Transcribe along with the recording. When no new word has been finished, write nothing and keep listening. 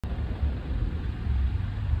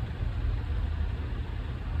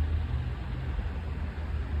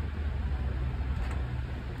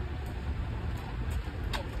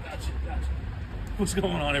What's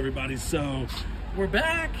going on, everybody? So we're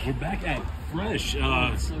back. We're back at Fresh.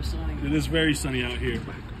 It's so sunny. It is very sunny out here.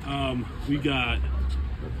 We got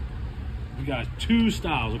two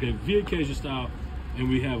styles. Okay, Vietnamese style, and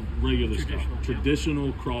we have regular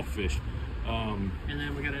traditional crawfish. And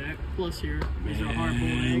then we got an plus here. These are Man,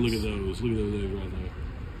 hard-boiled eggs. look at those. Look at those eggs right there.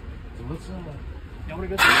 So let's y'all want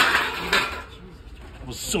to go through? that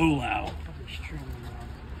was so loud.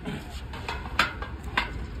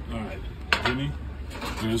 All right, Jimmy.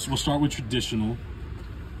 We'll start with traditional.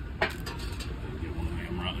 Get one of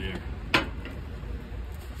them right there.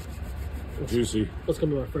 Juicy. Let's go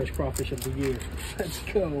to our fresh crawfish of the year. Let's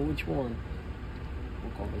go. Which one?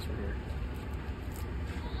 We'll call this one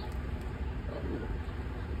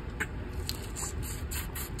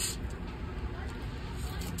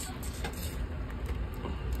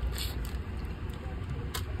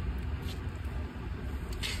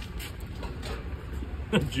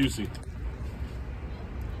here. Juicy.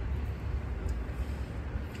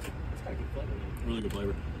 Really good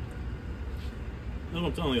flavor. That's what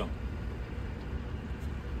I'm telling y'all.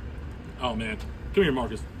 Oh man. Come here,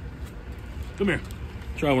 Marcus. Come here.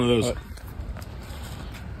 Try one of those.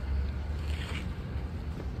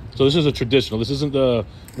 So this is a traditional. This isn't the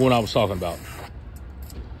one I was talking about.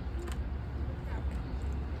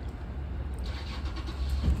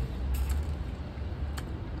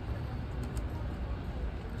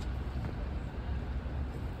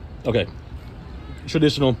 Okay.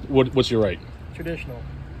 Traditional, what's your rate? Traditional.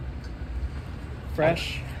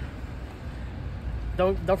 Fresh.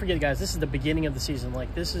 Don't forget, guys, this is the beginning of the season.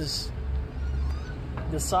 Like, this is,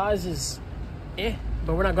 the size is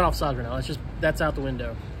but we're not going off size right now. It's just, that's out the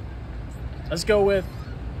window. Let's go with,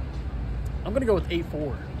 I'm going to go with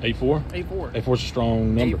 8.4. 8.4? 8.4. 8.4 is a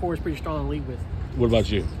strong number. 8.4 is pretty strong to lead with. What about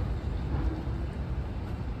you?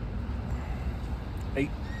 8.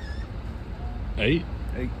 8?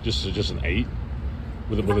 8. Just an 8?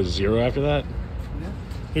 With a 0 after that? Yeah.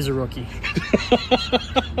 He's a rookie.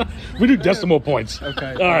 We do decimal points.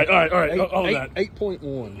 Okay. All right. All that. 8.1.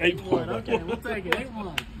 8.1. Okay, we'll take it.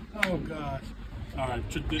 8.1. Oh gosh. All right.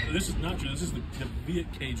 This is not true. This is the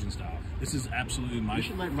Viet Cajun style. This is absolutely my You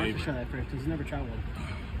should let Marcus favorite. try that first. He's never tried one.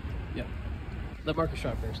 Yep. Let Marcus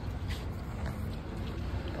try it first.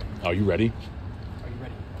 Are you ready? Are you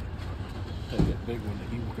ready? Take that big one that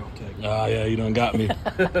he was going to take. Ah, yeah, you done got me.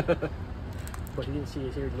 But he didn't see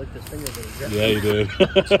his hair. He licked his fingers in his Yeah, you did.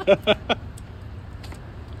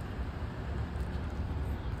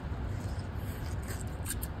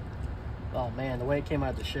 Oh man, the way it came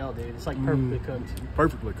out of the shell, dude. It's like perfectly cooked.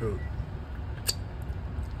 Perfectly cooked.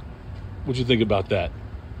 What'd you think about that?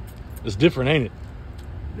 It's different, ain't it?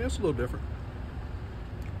 Yeah, it's a little different.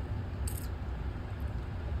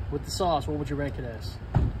 With the sauce, what would you rank it as?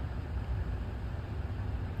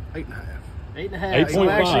 8.5. 8.5.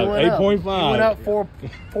 8.5. 8.5. Went up 4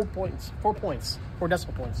 points. 4 points. 4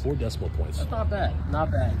 decimal points. 4 decimal points. That's not bad.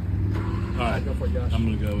 Not bad. All right, Go for it, Josh. I'm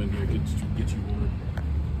gonna go in here get you one.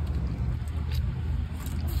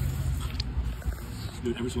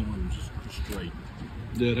 Dude, every single one is just straight.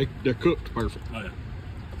 Yeah, they're cooked perfect. Oh yeah.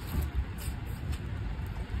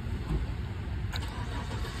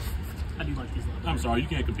 I do like these. I'm sorry, you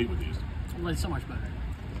can't compete with these. I like so much better.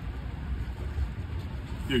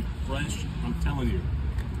 Dude, fresh, I'm telling you.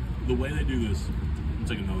 The way they do this, I'm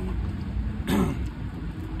taking another one.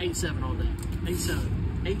 8.7 all day.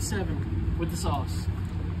 8.7. 8.7 with the sauce.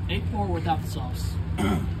 8.4 without the sauce.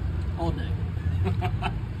 All day.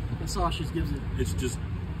 The sauce just gives it It's just,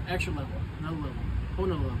 extra level. Another level. Oh,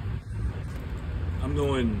 no level. I'm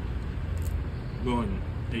going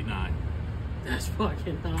 8.9. That's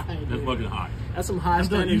fucking high, dude. That's fucking high. That's some high I'm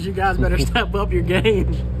telling standards. you. You guys better step up your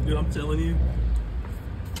game. Dude, I'm telling you,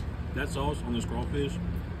 that sauce on this crawfish,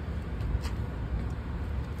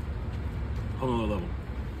 whole nother level.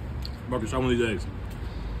 Marcus, try one of these eggs.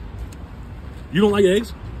 You don't like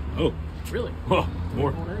eggs? Oh. Really? Oh,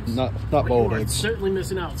 more. Boiled eggs? Not boiled You are eggs. certainly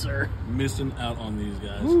missing out, sir. Missing out on these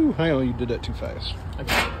guys. Ooh, hang on, you did that too fast.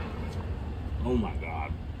 Okay. Oh my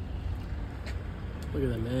God. Look at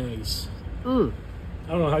them eggs. I don't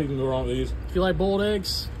know how you can go wrong with these. If you like boiled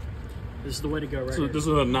eggs, this is the way to go right So here. this is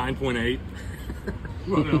a 9.8.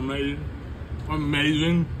 Fucking amazing.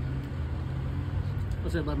 Amazing.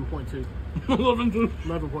 Let's say 11.2. 11.2.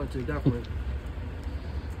 11.2, definitely.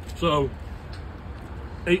 So,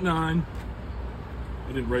 8.9. I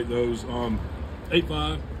didn't rate those.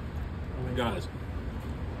 8.5. Guys,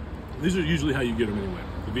 these are usually how you get them anyway.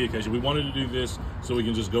 The Viet Cajun. We wanted to do this so we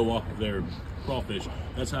can just go off of their crawfish.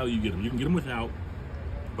 That's how you get them. You can get them without,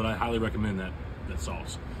 but I highly recommend that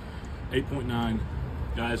sauce. 8.9.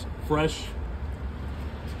 Guys, fresh.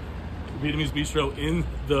 Vietnamese Bistro in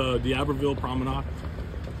the D'Iberville Promenade.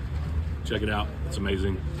 Check it out. It's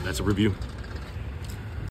amazing. That's a review.